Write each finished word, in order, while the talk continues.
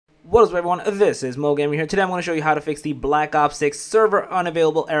What is up, everyone? This is Mo Gaming here. Today I'm going to show you how to fix the Black Ops 6 server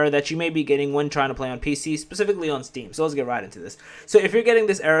unavailable error that you may be getting when trying to play on PC, specifically on Steam. So let's get right into this. So if you're getting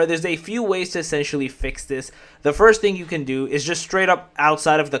this error, there's a few ways to essentially fix this. The first thing you can do is just straight up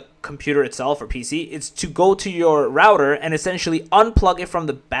outside of the computer itself or PC, it's to go to your router and essentially unplug it from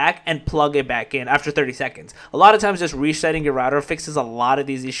the back and plug it back in after 30 seconds. A lot of times just resetting your router fixes a lot of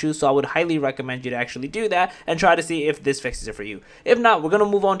these issues, so I would highly recommend you to actually do that and try to see if this fixes it for you. If not, we're going to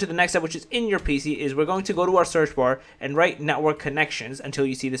move on to the next step, which is in your PC, is we're going to go to our search bar and write network connections until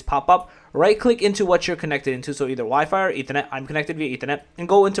you see this pop up. Right click into what you're connected into, so either Wi-Fi or Ethernet. I'm connected via Ethernet, and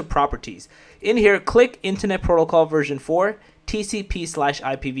go into properties. In here, click Internet Protocol version 4,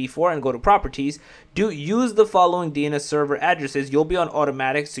 TCP/IPv4, and go to properties. Use the following DNS server addresses. You'll be on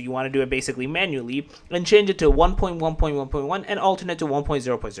automatic, so you want to do it basically manually, and change it to 1.1.1.1 and alternate to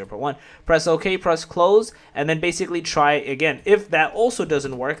 1.0.0.1. Press OK, press close, and then basically try again. If that also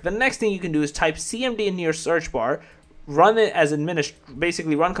doesn't work, the next thing you can do is type CMD in your search bar. Run it as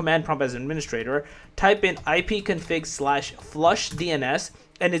basically run command prompt as administrator, type in ipconfig/flush DNS,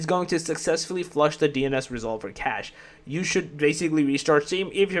 and it's going to successfully flush the DNS resolver cache. You should basically restart Steam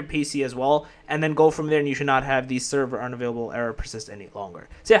if your PC as well, and then go from there, and you should not have the server unavailable error persist any longer.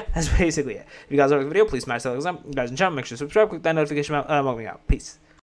 So yeah, that's basically it. If you guys like the video, please smash that like button. You guys in the channel, make sure to subscribe, click that notification bell, and I'm moving out. Peace.